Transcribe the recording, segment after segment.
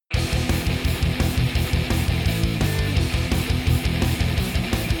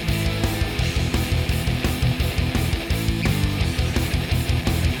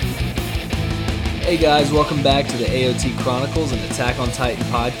Hey guys, welcome back to the AoT Chronicles and Attack on Titan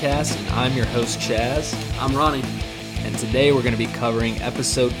podcast, and I'm your host Chaz. I'm Ronnie. And today we're going to be covering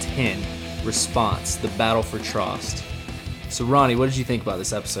episode 10, Response, the Battle for Trost. So Ronnie, what did you think about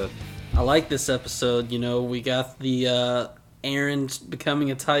this episode? I like this episode. You know, we got the Eren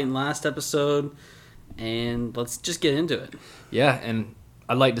becoming a Titan last episode, and let's just get into it. Yeah, and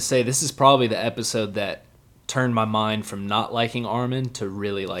I'd like to say this is probably the episode that turned my mind from not liking Armin to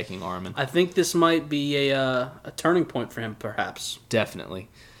really liking Armin. I think this might be a turning point for him, perhaps. Definitely.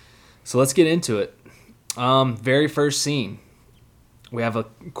 So let's get into it. Very first scene. We have a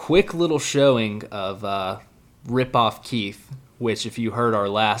quick little showing of Rip-Off Keith, which if you heard our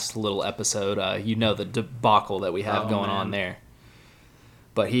last little episode, you know the debacle that we have going on there.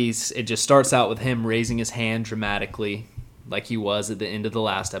 But it just starts out with him raising his hand dramatically, like he was at the end of the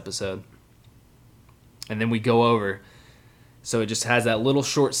last episode. And then we go over, so it just has that little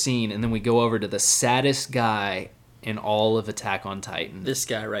short scene, and then we go over to the saddest guy in all of Attack on Titan. This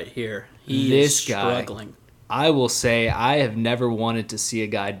guy right here. He is struggling. I will say I have never wanted to see a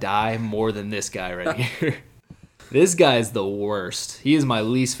guy die more than this guy right here. This guy is the worst. He is my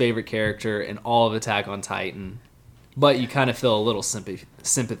least favorite character in all of Attack on Titan. But you kind of feel a little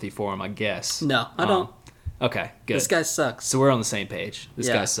sympathy for him, I guess. No, I don't. Okay, good. This guy sucks. So we're on the same page. This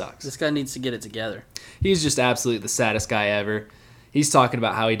guy sucks. This guy needs to get it together. He's just absolutely the saddest guy ever. He's talking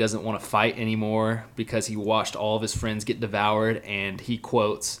about how he doesn't want to fight anymore because he watched all of his friends get devoured, and he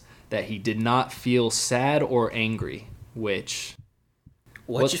quotes that he did not feel sad or angry, which...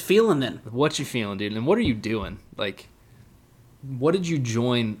 What you feeling then? What you feeling, dude? And what are you doing? Like, what did you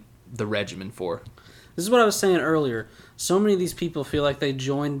join the regiment for? This is what I was saying earlier. So many of these people feel like they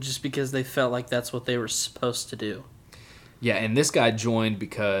joined just because they felt like that's what they were supposed to do. Yeah, and this guy joined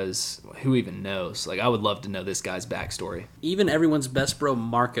because who even knows? Like, I would love to know this guy's backstory. Even everyone's best bro,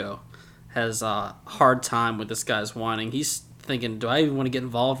 Marco, has a hard time with this guy's whining. He's thinking, do I even want to get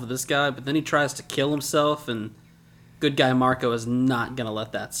involved with this guy? But then he tries to kill himself, and good guy Marco is not going to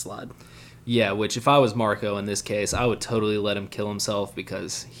let that slide. Yeah, which if I was Marco in this case, I would totally let him kill himself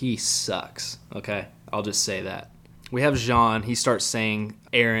because he sucks, okay? I'll just say that. We have Jean. He starts saying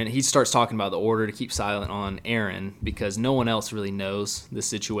Eren. He starts talking about the order to keep silent on Eren because no one else really knows the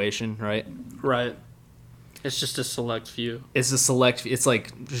situation, right? Right. It's just a select few. It's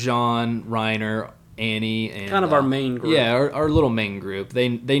like Jean, Reiner, Annie, and kind of our main group. Yeah, our little main group. They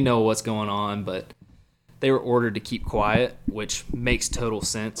know what's going on, but they were ordered to keep quiet, which makes total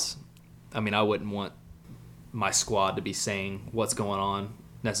sense. I mean, I wouldn't want my squad to be saying what's going on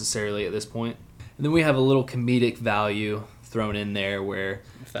necessarily at this point. And then we have a little comedic value thrown in there where...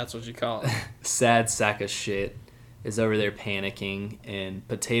 If that's what you call it. Sad sack of shit is over there panicking, and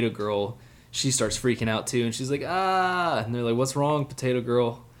Potato Girl, she starts freaking out too, and she's like, ah! And they're like, what's wrong, Potato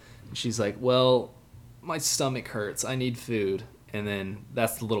Girl? And she's like, well, my stomach hurts. I need food. And then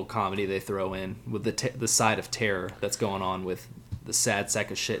that's the little comedy they throw in with the side of terror that's going on with the sad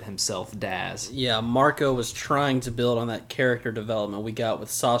sack of shit himself, Daz. Yeah, Marco was trying to build on that character development we got with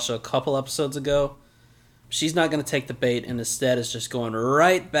Sasha a couple episodes ago. She's not going to take the bait, and instead is just going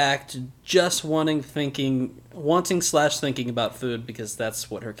right back to just wanting/thinking about food because that's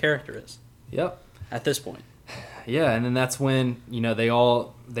what her character is. Yep. At this point. Yeah, and then that's when, you know, they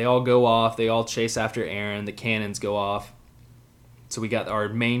all go off, they all chase after Eren, the cannons go off. So we got our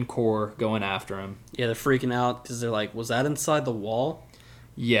main core going after him. Yeah, they're freaking out because they're like, was that inside the wall?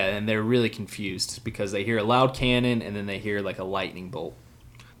 Yeah, and they're really confused because they hear a loud cannon and then they hear like a lightning bolt.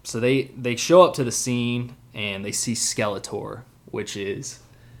 So they show up to the scene and they see Skeletor, which is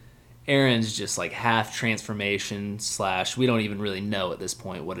Eren's just like half transformation / we don't even really know at this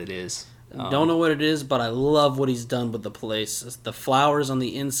point what it is. Don't know what it is, but I love what he's done with the place. The flowers on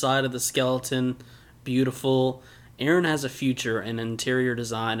the inside of the skeleton, beautiful. Eren has a future and interior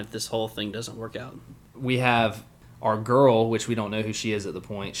design if this whole thing doesn't work out. We have our girl, which we don't know who she is at the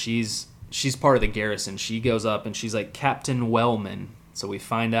point. She's part of the garrison. She goes up and she's like, Captain Wellman. So we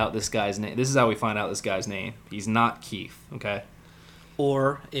find out this guy's name. This is how we find out this guy's name. He's not Keith, okay?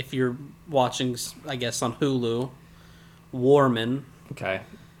 Or if you're watching, I guess, on Hulu, Warman. Okay.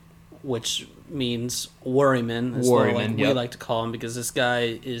 Which means worryman. Is Worryman, we like to call him because this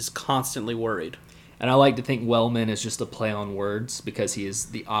guy is constantly worried. And I like to think Wellman is just a play on words because he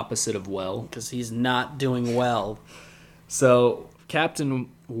is the opposite of well. Because he's not doing well. So Captain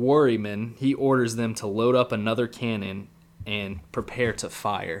Worryman, he orders them to load up another cannon and prepare to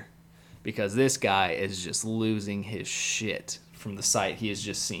fire because this guy is just losing his shit from the sight he has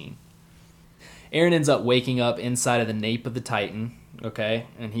just seen. Eren ends up waking up inside of the nape of the Titan, okay?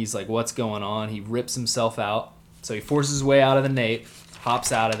 And he's like, what's going on? He rips himself out. So he forces his way out of the nape,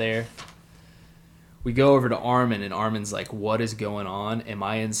 hops out of there, we go over to Armin, and Armin's like, what is going on? Am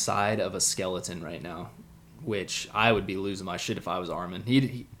I inside of a skeleton right now? Which I would be losing my shit if I was Armin.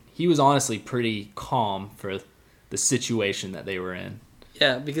 He was honestly pretty calm for the situation that they were in.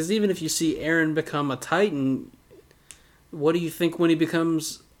 Yeah, because even if you see Eren become a Titan, what do you think when he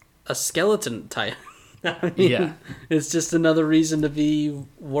becomes a skeleton Titan? I mean, yeah. It's just another reason to be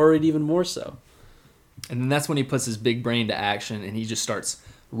worried even more so. And then that's when he puts his big brain to action, and he just starts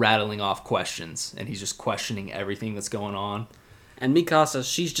rattling off questions, and he's just questioning everything that's going on. And Mikasa,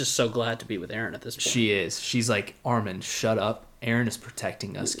 she's just so glad to be with Eren at this point. She is. She's like, Armin, shut up. Eren is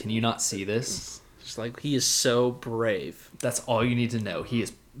protecting us. Can you not see this? She's like, he is so brave. That's all you need to know. He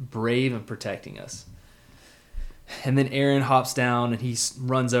is brave and protecting us. And then Eren hops down, and he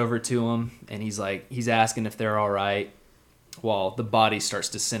runs over to him, and he's asking if they're all right. While the body starts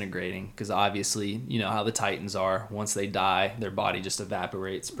disintegrating, because obviously, you know how the Titans are. Once they die, their body just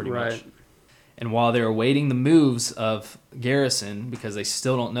evaporates pretty much. And while they're awaiting the moves of Garrison, because they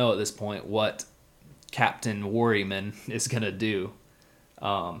still don't know at this point what Captain Worryman is going to do,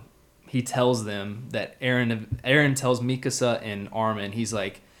 he tells them that Eren tells Mikasa and Armin, he's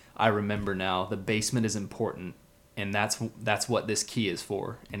like, I remember now, the basement is important, and that's what this key is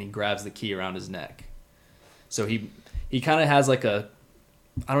for. And he grabs the key around his neck. So he kind of has like I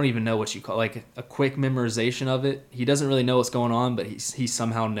don't even know what you call, like a quick memorization of it. He doesn't really know what's going on, but he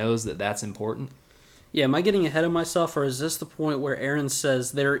somehow knows that that's important. Yeah, am I getting ahead of myself, or is this the point where Eren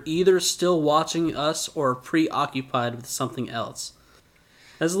says they're either still watching us or preoccupied with something else?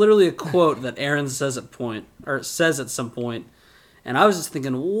 That's literally a quote that Eren says at some point, and I was just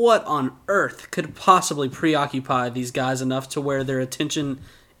thinking, what on earth could possibly preoccupy these guys enough to where their attention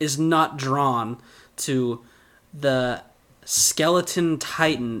is not drawn to the skeleton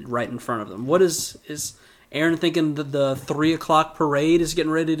Titan right in front of them? What is Eren thinking that the 3 o'clock parade is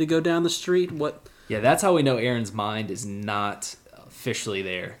getting ready to go down the street? What? Yeah, that's how we know Eren's mind is not officially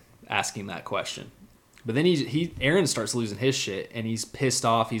there, asking that question. But then Eren starts losing his shit, and he's pissed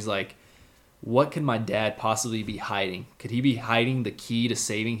off. He's like, what could my dad possibly be hiding? Could he be hiding the key to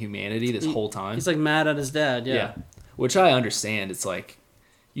saving humanity this whole time? He's like mad at his dad, yeah. Which I understand. It's like,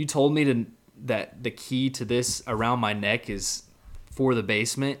 you told me that the key to this around my neck is for the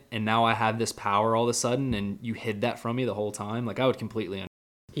basement, and now I have this power all of a sudden, and you hid that from me the whole time. Like, I would completely understand.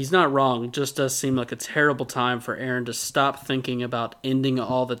 He's not wrong. It just does seem like a terrible time for Eren to stop thinking about ending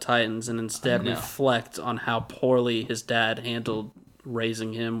all the Titans and instead reflect on how poorly his dad handled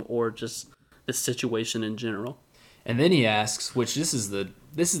raising him, or just the situation in general. And then he asks, which this is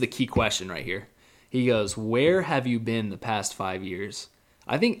the key question right here. He goes, where have you been the past 5 years?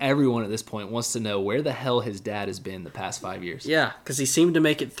 I think everyone at this point wants to know where the hell his dad has been the past 5 years. Yeah, because he seemed to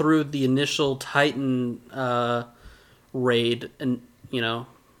make it through the initial Titan raid, and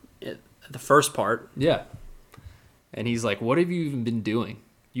the first part. Yeah. And he's like, what have you even been doing?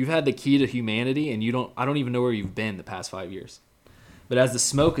 You've had the key to humanity, and I don't even know where you've been the past 5 years. But as the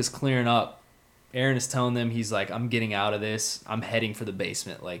smoke is clearing up, Eren is telling them, he's like, I'm getting out of this. I'm heading for the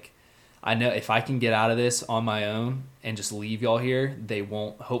basement. Like, I know if I can get out of this on my own and just leave y'all here,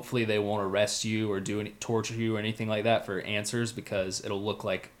 hopefully they won't arrest you or torture you or anything like that for answers, because it'll look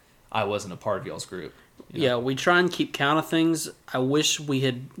like I wasn't a part of y'all's group. Yeah, we try and keep count of things. I wish we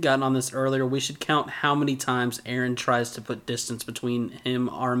had gotten on this earlier. We should count how many times Eren tries to put distance between him,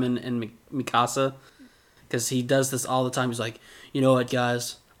 Armin, and Mikasa, because he does this all the time. He's like, you know what,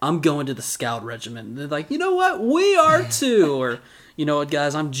 guys? I'm going to the scout regiment. And they're like, you know what? We are too. Or, you know what,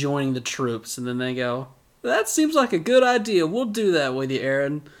 guys? I'm joining the troops. And then they go, that seems like a good idea. We'll do that with you,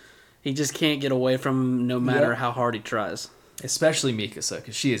 Eren. He just can't get away from him no matter how hard he tries. Especially Mikasa,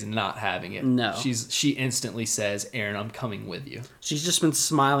 because she is not having it. No. She instantly says, Eren, I'm coming with you. She's just been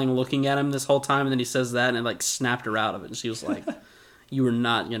smiling, looking at him this whole time, and then he says that, and it like snapped her out of it. And she was like, you were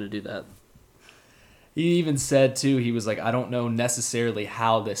not going to do that. He even said, too, he was like, I don't know necessarily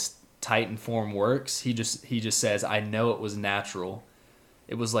how this Titan form works. He just says, I know it was natural.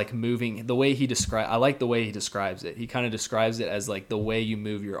 It was like moving, the way I like the way he describes it. He kind of describes it as like the way you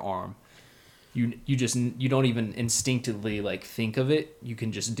move your arm. You don't even instinctively like think of it. You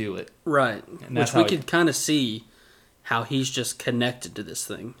can just do it. Right. Which we could kind of see how he's just connected to this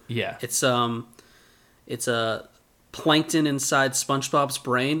thing. Yeah. It's a plankton inside SpongeBob's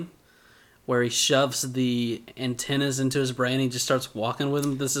brain, where he shoves the antennas into his brain and he just starts walking with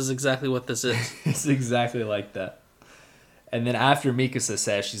them. This is exactly what this is. It's exactly like that. And then after Mikasa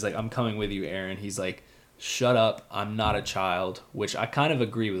says, she's like, I'm coming with you, Eren. He's like, shut up, I'm not a child, which I kind of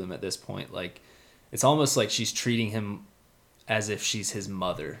agree with him at this point. Like, it's almost like she's treating him as if she's his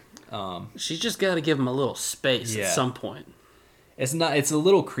mother. She's just got to give him a little space at some point. It's a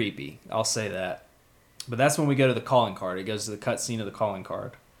little creepy, I'll say that. But that's when we go to the calling card. It goes to the cutscene of the calling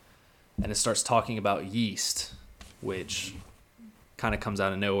card. And it starts talking about yeast, which kind of comes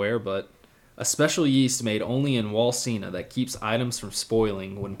out of nowhere, but a special yeast made only in Walsena that keeps items from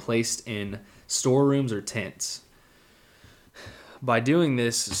spoiling when placed in storerooms or tents. By doing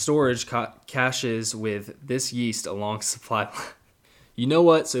this, storage caches with this yeast along supply line. You know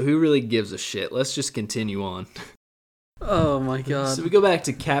what? So who really gives a shit? Let's just continue on. Oh my god. So we go back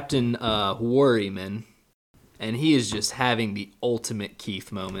to Captain Worryman, and he is just having the ultimate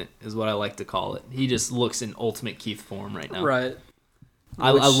Keith moment, is what I like to call it. He just looks in ultimate Keith form right now. Right.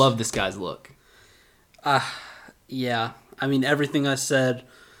 I love this guy's look. Yeah. I mean, everything I said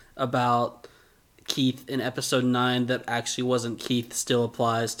about Keith in episode 9 that actually wasn't Keith still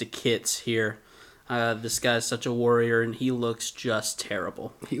applies to Kit's here. This guy's such a warrior, and he looks just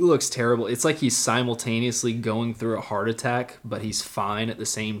terrible. He looks terrible. It's like he's simultaneously going through a heart attack, but he's fine at the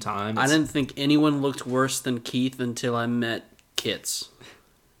same time. I didn't think anyone looked worse than Keith until I met Kit's.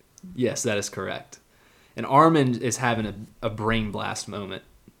 Yes, that is correct. And Armin is having a brain blast moment.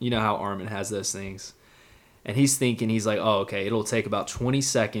 You know how Armin has those things. And he's thinking, he's like, oh, okay, it'll take about 20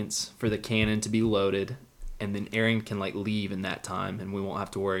 seconds for the cannon to be loaded, and then Aaron can leave in that time, and we won't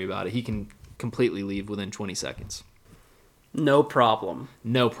have to worry about it. He can completely leave within 20 seconds. No problem.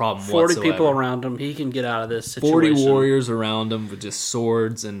 No problem 40 whatsoever. people around him. He can get out of this situation. 40 warriors around him with just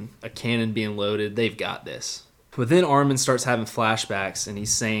swords and a cannon being loaded. They've got this. But then Armin starts having flashbacks, and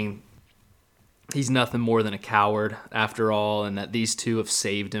he's saying he's nothing more than a coward after all, and that these two have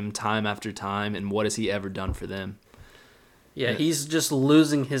saved him time after time, and what has he ever done for them? Yeah, he's just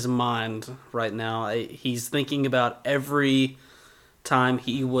losing his mind right now. He's thinking about every time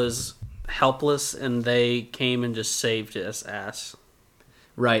he was helpless and they came and just saved his ass.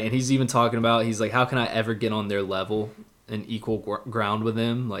 Right, and he's even talking about, he's like, how can I ever get on their level and equal ground with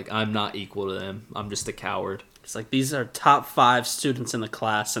them? I'm not equal to them. I'm just a coward. It's like, these are top 5 students in the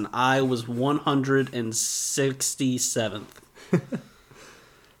class, and I was 167th.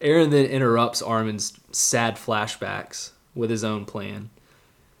 Aaron then interrupts Armin's sad flashbacks with his own plan.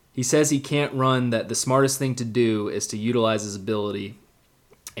 He says he can't run, that the smartest thing to do is to utilize his ability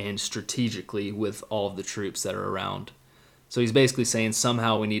and strategically with all of the troops that are around. So he's basically saying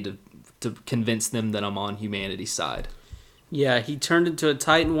somehow we need to convince them that I'm on humanity's side. Yeah, he turned into a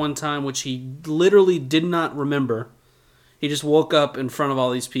Titan one time, which he literally did not remember. He just woke up in front of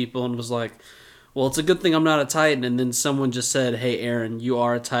all these people and was like, well, it's a good thing I'm not a Titan. And then someone just said, hey, Aaron, you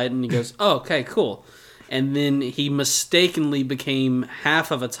are a Titan. He goes, oh, okay, cool. And then he mistakenly became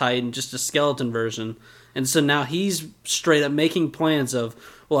half of a Titan, just a skeleton version. And so now he's straight up making plans of,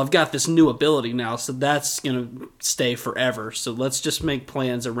 well, I've got this new ability now, so that's going to stay forever. So let's just make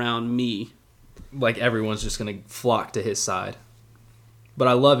plans around me. Like everyone's just going to flock to his side. But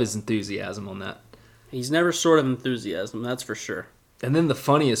I love his enthusiasm on that. He's never short of enthusiasm, that's for sure. And then the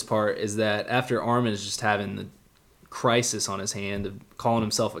funniest part is that after Armin is just having the crisis on his hand of calling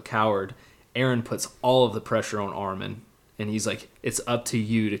himself a coward, Aaron puts all of the pressure on Armin. And he's like, it's up to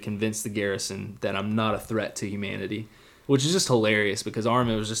you to convince the garrison that I'm not a threat to humanity. Which is just hilarious because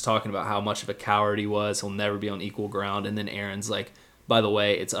Armin was just talking about how much of a coward he was. He'll never be on equal ground. And then Aaron's like, by the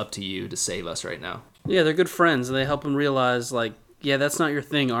way, it's up to you to save us right now. Yeah, they're good friends. And they help him realize, yeah, that's not your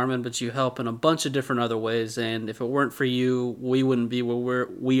thing, Armin, but you help in a bunch of different other ways. And if it weren't for you, we wouldn't be where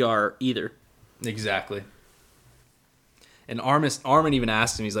we are either. Exactly. And Armin even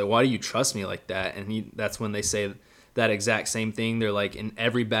asked him, he's like, why do you trust me like that? And that's when they say that exact same thing. They're like, in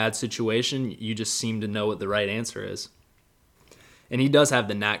every bad situation, you just seem to know what the right answer is. And he does have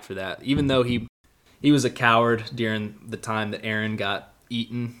the knack for that. Even though he was a coward during the time that Aaron got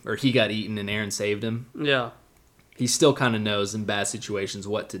eaten, or he got eaten and Aaron saved him. Yeah. He still kind of knows in bad situations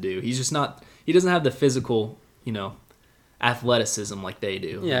what to do. He's just not, he doesn't have the physical, athleticism like they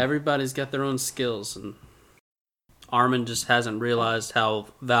do. Yeah, everybody's got their own skills, and Armin just hasn't realized how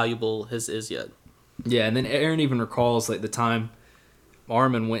valuable his is yet. Yeah, and then Aaron even recalls the time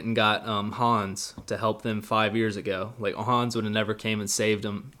Armin went and got Hans to help them 5 years ago. Hans would have never came and saved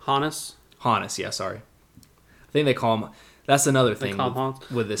him. Hannes, yeah, sorry. I think they call him. That's another thing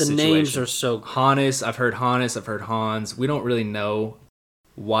with this situation. The names are so... Hannes, I've heard Hans. We don't really know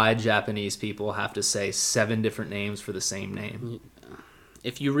why Japanese people have to say 7 different names for the same name.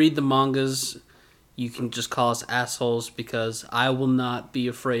 If you read the mangas, you can just call us assholes, because I will not be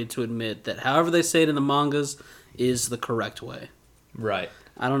afraid to admit that however they say it in the mangas is the correct way. Right.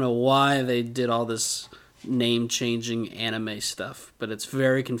 I don't know why they did all this name-changing anime stuff, but it's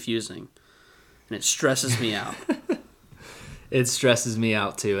very confusing, and it stresses me out. It stresses me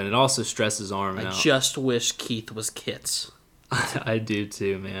out, too, and it also stresses Armin out. I just wish Keith was Kit's. I do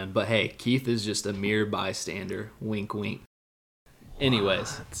too, man. But hey, Keith is just a mere bystander. Wink, wink.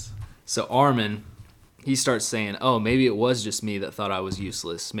 Anyways, so Armin, he starts saying, oh, maybe it was just me that thought I was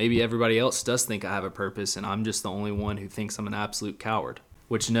useless. Maybe everybody else does think I have a purpose, and I'm just the only one who thinks I'm an absolute coward.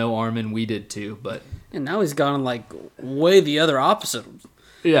 Which, no, Armin, we did too, but... And now he's gone, like, way the other opposite.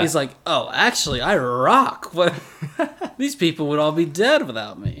 Yeah. He's like, oh, actually, I rock. What? These people would all be dead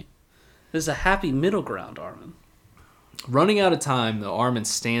without me. There's a happy middle ground, Armin. Running out of time, though, Armin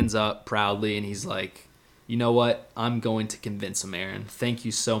stands up proudly, and he's like, you know what? I'm going to convince him, Aaron. Thank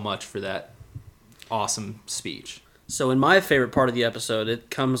you so much for that awesome speech. So in my favorite part of the episode, it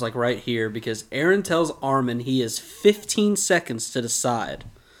comes like right here, because Aaron tells Armin he has 15 seconds to decide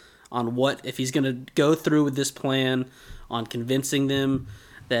on what, if he's going to go through with this plan, on convincing them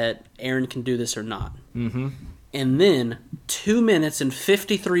that Aaron can do this or not. Mm-hmm. And then 2 minutes and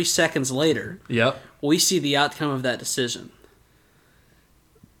 53 seconds later, we see the outcome of that decision.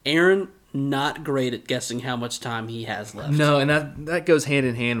 Aaron, not great at guessing how much time he has left. No, and that goes hand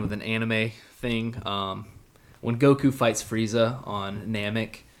in hand with an anime thing. When Goku fights Frieza on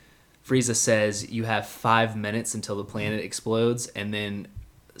Namek, Frieza says you have 5 minutes until the planet explodes, and then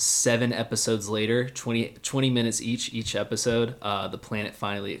 7 episodes later, 20 minutes each episode, the planet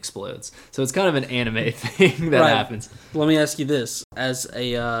finally explodes. So it's kind of an anime thing that happens. Let me ask you this. As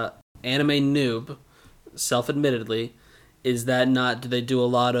a anime noob, self-admittedly, is that not, do they do a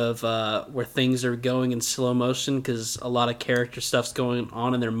lot of where things are going in slow motion because a lot of character stuff's going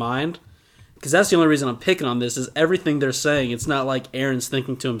on in their mind? Because that's the only reason I'm picking on this, is everything they're saying, it's not like Aaron's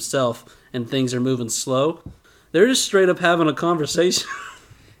thinking to himself and things are moving slow. They're just straight up having a conversation.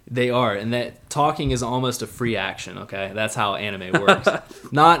 They are, and that talking is almost a free action, okay? That's how anime works.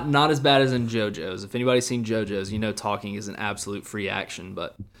 Not as bad as in JoJo's. If anybody's seen JoJo's, you know talking is an absolute free action,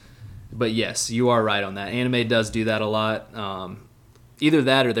 but yes, you are right on that. Anime does do that a lot. Either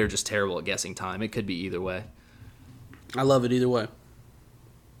that or they're just terrible at guessing time. It could be either way. I love it either way.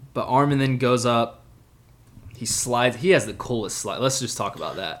 But Armin then goes up. He slides. He has the coolest slide. Let's just talk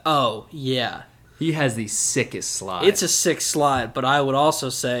about that. Oh, yeah. He has the sickest slide. It's a sick slide, but I would also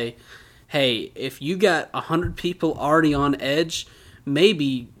say, hey, if you got 100 people already on edge,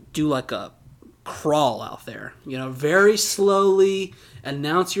 maybe do like a crawl out there. You know, very slowly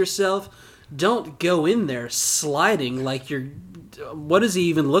announce yourself. Don't go in there sliding like you're... What does he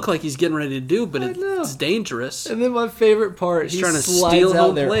even look like he's getting ready to do? But it's dangerous. And then my favorite part, he's trying to slides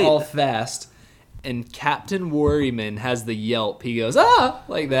out there all fast. And Captain Worryman has the yelp. He goes, ah,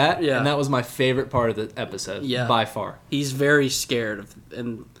 like that. Yeah. And that was my favorite part of the episode, by far. He's very scared.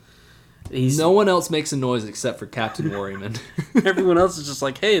 And no one else makes a noise except for Captain Worryman. Everyone else is just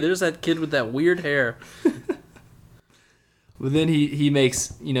like, hey, there's that kid with that weird hair. But then he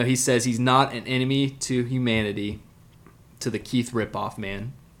makes, he says he's not an enemy to humanity, to the Keith ripoff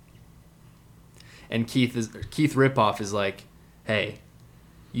man. And Keith ripoff is like, hey,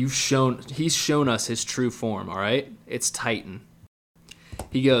 he's shown us his true form, all right? It's Titan.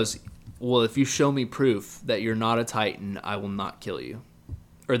 He goes, well, if you show me proof that you're not a Titan, I will not kill you.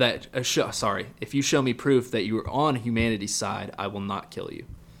 Or that, if you show me proof that you are on humanity's side, I will not kill you.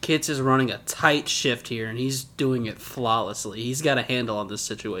 Kitz is running a tight shift here, and he's doing it flawlessly. He's got a handle on this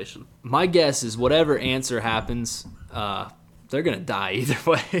situation. My guess is whatever answer happens, they're going to die either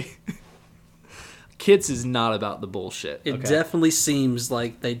way. Kitz is not about the bullshit. It definitely seems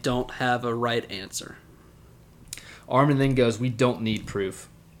like they don't have a right answer. Armin then goes, we don't need proof.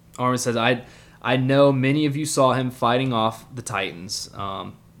 Armin says, I know many of you saw him fighting off the Titans.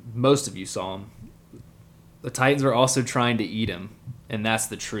 Most of you saw him. The Titans were also trying to eat him, and that's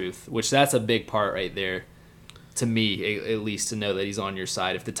the truth, which that's a big part right there, to me, at least, to know that he's on your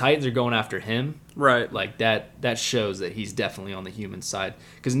side. If the Titans are going after him, right, like that shows that he's definitely on the human side,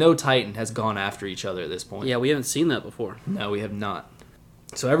 because no Titan has gone after each other at this point. Yeah, we haven't seen that before. No, we have not.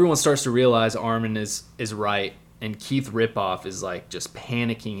 So everyone starts to realize Armin is right, and Keith Ripoff is like just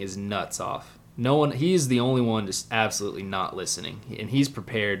panicking his nuts off. He's the only one just absolutely not listening, and he's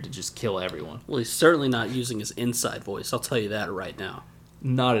prepared to just kill everyone. Well, he's certainly not using his inside voice, I'll tell you that right now.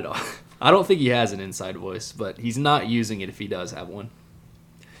 Not at all. I don't think he has an inside voice, but he's not using it if he does have one.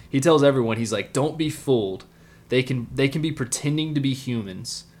 He tells everyone, he's like, don't be fooled. They can be pretending to be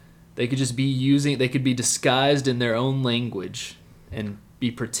humans. They could just be they could be disguised in their own language and be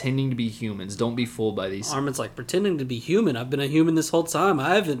pretending to be humans. Don't be fooled by these. Armin's like, pretending to be human? I've been a human this whole time.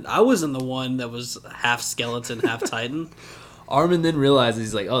 I wasn't the one that was half skeleton, half Titan. Armin then realizes,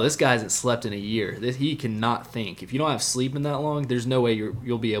 he's like, oh, this guy hasn't slept in a year. He cannot think. If you don't have sleep in that long, there's no way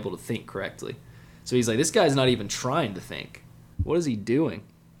you'll be able to think correctly. So he's like, this guy's not even trying to think. What is he doing?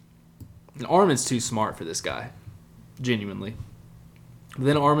 And Armin's too smart for this guy. genuinely.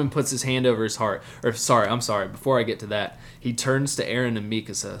 Then Armin puts his hand over his heart. I'm sorry. Before I get to that, he turns to Eren and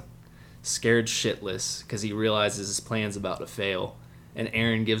Mikasa, scared shitless, because he realizes his plan's about to fail. And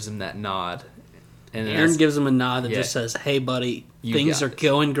Eren gives him that nod. And Eren gives him a nod that just says, "Hey, buddy, things are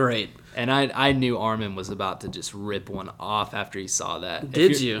going great." And I knew Armin was about to just rip one off after he saw that.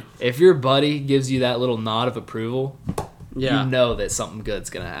 Did you? If your buddy gives you that little nod of approval, you know that something good's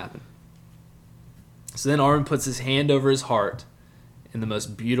going to happen. So then Armin puts his hand over his heart in the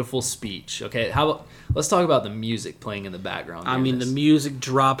most beautiful speech. Okay, let's talk about the music playing in the background. I mean, the music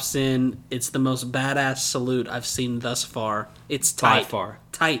drops in. It's the most badass salute I've seen thus far. It's tight. By far.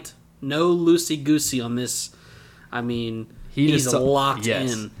 Tight. No loosey-goosey on this. I mean, he's locked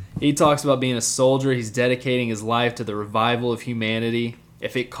in. He talks about being a soldier. He's dedicating his life to the revival of humanity.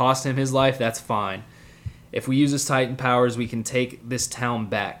 If it cost him his life, that's fine. If we use his Titan powers, we can take this town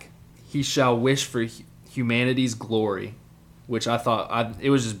back. He shall wish for humanity's glory, which I thought, it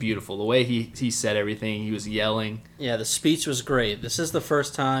was just beautiful. The way he said everything, he was yelling. Yeah, the speech was great. This is the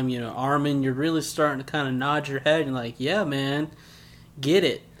first time, Armin, you're really starting to kind of nod your head and like, yeah, man, get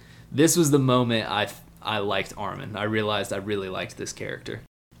it. This was the moment I liked Armin. I realized I really liked this character.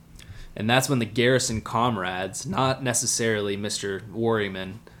 And that's when the garrison comrades, not necessarily Mr.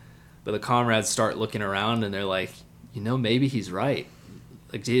 Worryman, but the comrades start looking around and they're like, maybe he's right.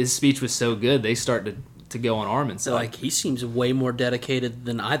 Like, his speech was so good, they start to go on Armin's side. Like, he seems way more dedicated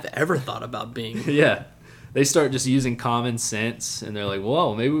than I've ever thought about being. Yeah. They start just using common sense, and they're like,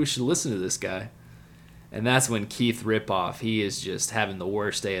 whoa, maybe we should listen to this guy. And that's when Keith Ripoff, he is just having the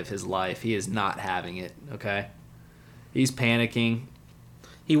worst day of his life. He is not having it, okay? He's panicking.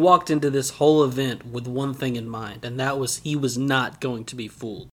 He walked into this whole event with one thing in mind, and that was he was not going to be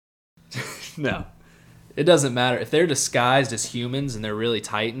fooled. No. It doesn't matter. If they're disguised as humans and they're really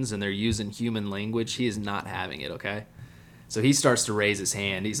Titans and they're using human language, he is not having it, okay? So he starts to raise his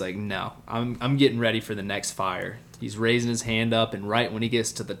hand. He's like, no, I'm getting ready for the next fire. He's raising his hand up, and right when he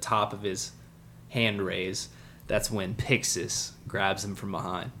gets to the top of his hand raise, that's when Pixis grabs him from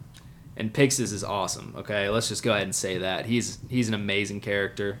behind. And Pixis is awesome, okay? Let's just go ahead and say that. He's an amazing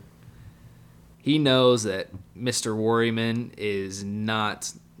character. He knows that Mr. Worryman is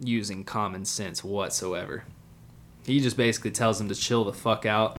not using common sense whatsoever. He just basically tells him to chill the fuck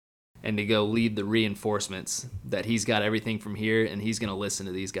out and to go lead the reinforcements, that he's got everything from here and he's going to listen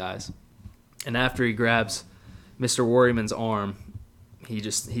to these guys. And after he grabs Mr. Worryman's arm,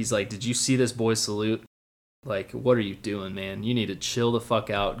 he's like, did you see this boy salute? Like, what are you doing, man? You need to chill the fuck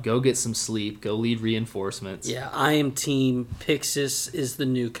out. Go get some sleep. Go lead reinforcements. Yeah, I am team Pixis is the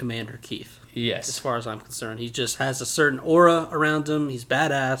new Commander Keith. Yes. As far as I'm concerned. He just has a certain aura around him. He's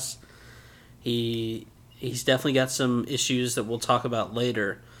badass. He's definitely got some issues that we'll talk about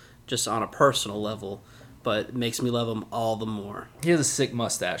later, just on a personal level, but it makes me love him all the more. He has a sick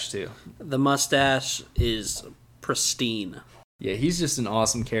mustache, too. The mustache is pristine. Yeah, he's just an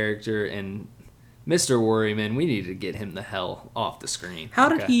awesome character, and Mr. Worryman, we need to get him the hell off the screen. How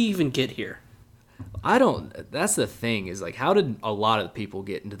did he even get here? That's the thing, is like, how did a lot of people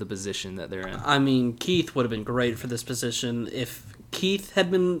get into the position that they're in? I mean, Keith would have been great for this position. If Keith had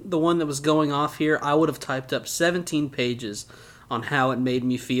been the one that was going off here, I would have typed up 17 pages on how it made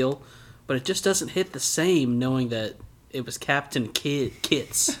me feel, but it just doesn't hit the same knowing that it was Captain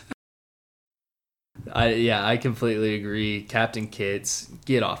Kits. I completely agree. Captain Kits,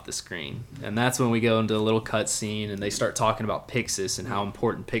 get off the screen. And that's when we go into a little cut scene and they start talking about Pixis and how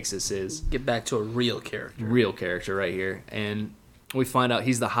important Pixis is. Get back to a real character. Real character right here. And we find out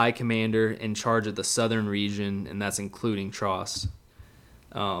he's the High Commander in charge of the southern region, and that's including Trost.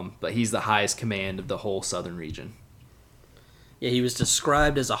 But he's the highest command of the whole southern region. Yeah, he was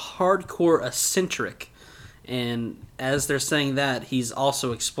described as a hardcore eccentric. And as they're saying that, he's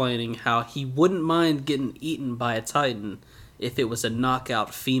also explaining how he wouldn't mind getting eaten by a Titan if it was a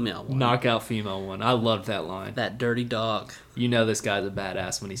knockout female one. Knockout female one. I loved that line. That dirty dog. You know this guy's a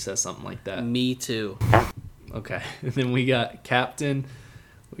badass when he says something like that. Me too. Okay. And then we got Captain.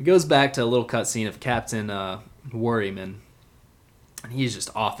 It goes back to a little cutscene of Captain Worryman. And he's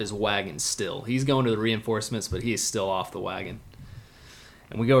just off his wagon still. He's going to the reinforcements, but he is still off the wagon.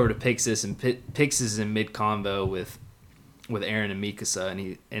 And we go over to Pixis, and Pixis is in mid-convo with Eren and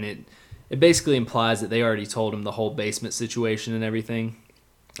Mikasa, and it basically implies that they already told him the whole basement situation and everything.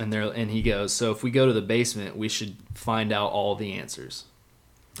 And he goes, so if we go to the basement, we should find out all the answers.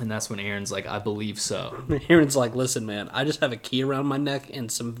 And that's when Eren's like, I believe so. Eren's like, listen, man, I just have a key around my neck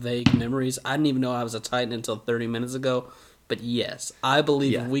and some vague memories. I didn't even know I was a Titan until 30 minutes ago, But yes, I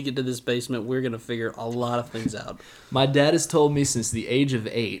believe Yeah. if we get to this basement, we're going to figure a lot of things out. My dad has told me since the age of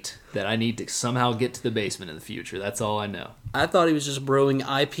 8 that I need to somehow get to the basement in the future. That's all I know. I thought he was just brewing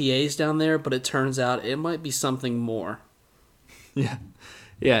IPAs down there, but it turns out it might be something more. Yeah.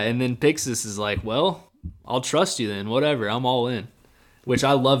 Yeah, and then Pixis is like, well, I'll trust you then. Whatever, I'm all in. Which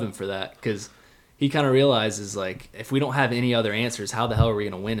I love him for that, because he kind of realizes, like, if we don't have any other answers, how the hell are we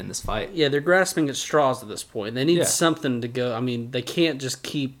going to win in this fight? Yeah, they're grasping at straws at this point. They need Yeah. something to go. I mean, they can't just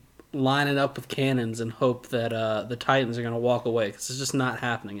keep lining up with cannons and hope that the Titans are going to walk away, because it's just not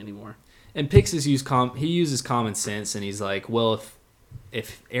happening anymore. And Pixis uses common sense, and he's like, well,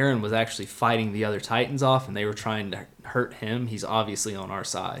 if Aaron was actually fighting the other Titans off and they were trying to hurt him, he's obviously on our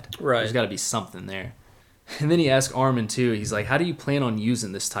side. Right. There's got to be something there. And then he asks Armin, too. He's like, how do you plan on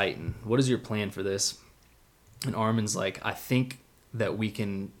using this Titan? What is your plan for this? And Armin's like, I think that we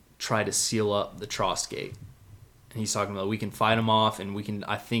can try to seal up the Trost gate. And he's talking about we can fight him off, and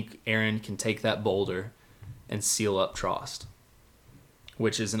I think Aaron can take that boulder and seal up Trost.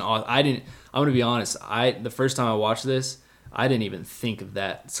 Which is I'm going to be honest, the first time I watched this, I didn't even think of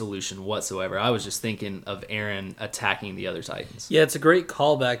that solution whatsoever. I was just thinking of Aaron attacking the other Titans. Yeah, it's a great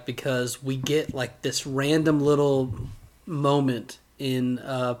callback because we get like this random little moment in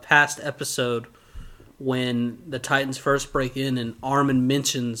a past episode when the Titans first break in and Armin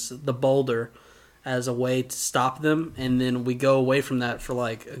mentions the boulder as a way to stop them, and then we go away from that for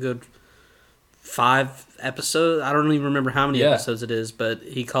like a good 5 episodes. I don't even remember how many episodes it is, but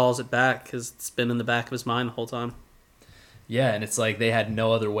he calls it back because it's been in the back of his mind the whole time. Yeah, and it's like they had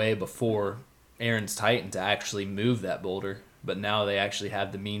no other way before Aaron's Titan to actually move that boulder, but now they actually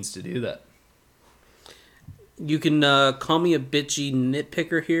have the means to do that. You can call me a bitchy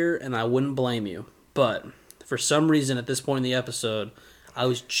nitpicker here, and I wouldn't blame you. But for some reason at this point in the episode, I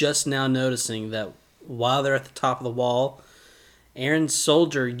was just now noticing that while they're at the top of the wall, Aaron's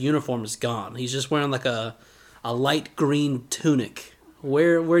soldier uniform is gone. He's just wearing like a light green tunic.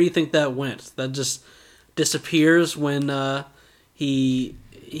 Where do you think that went? That just disappears when he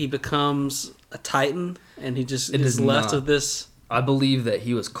becomes a Titan, and he just is left with this. I believe that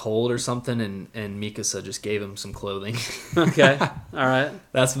he was cold or something, and Mikasa just gave him some clothing. Okay, all right.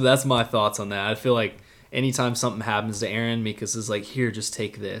 That's my thoughts on that. I feel like anytime something happens to Aaron, Mikasa's like, here, just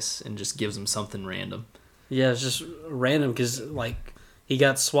take this, and just gives him something random. Yeah, it's just random because like he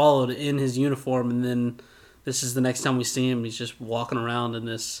got swallowed in his uniform, and then this is the next time we see him. He's just walking around in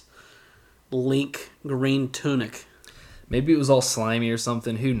this link green tunic. Maybe it was all slimy or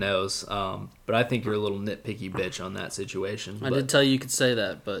something. Who knows? But I think you're a little nitpicky bitch on that situation. I did tell you could say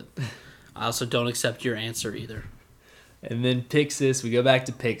that, but I also don't accept your answer either. And then Pixis, we go back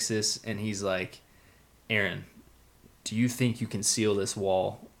to Pixis, and he's like, Aaron, do you think you can seal this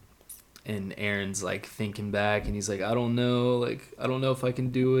wall? And Aaron's like thinking back, and he's like, I don't know. Like, I don't know if I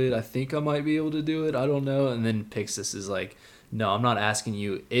can do it. I think I might be able to do it. I don't know. And then Pixis is like, no, I'm not asking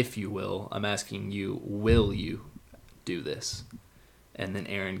you if you will. I'm asking you, will you do this? And then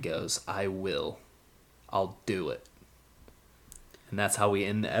Aaron goes, I will. I'll do it. And that's how we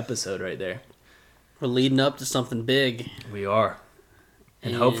end the episode right there. We're leading up to something big. We are.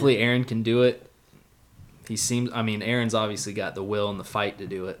 And hopefully Aaron can do it. Aaron's obviously got the will and the fight to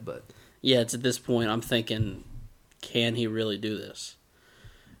do it, but yeah, it's at this point I'm thinking, can he really do this?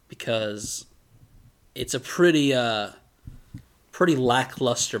 Because it's a pretty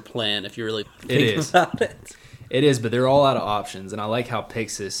lackluster plan if you really think about it. It is, but they're all out of options, and I like how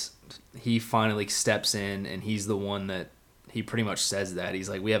Pixis, he finally steps in, and he's the one that he pretty much says that. He's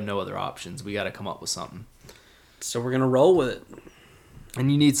like, we have no other options. We got to come up with something. So we're going to roll with it. And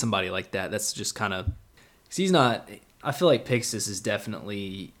you need somebody like that. That's just kind of, because he's not, I feel like Pixis is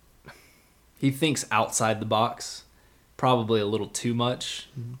definitely, he thinks outside the box, probably a little too much.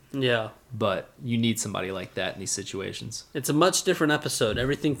 Yeah. But you need somebody like that in these situations. It's a much different episode.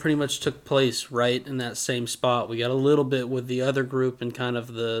 Everything pretty much took place right in that same spot. We got a little bit with the other group and kind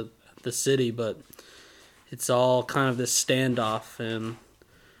of the city, but it's all kind of this standoff, and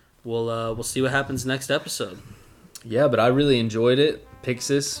we'll see what happens next episode. Yeah, but I really enjoyed it.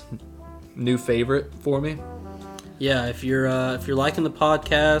 Pixis, new favorite for me. Yeah, if you're liking the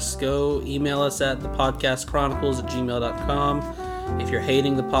podcast, go email us at thepodcastchronicles@gmail.com. If you're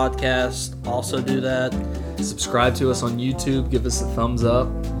hating the podcast, also do that. Subscribe to us on YouTube. Give us a thumbs up.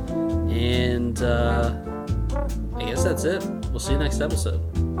 And I guess that's it. We'll see you next episode.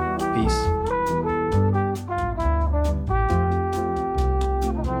 Peace.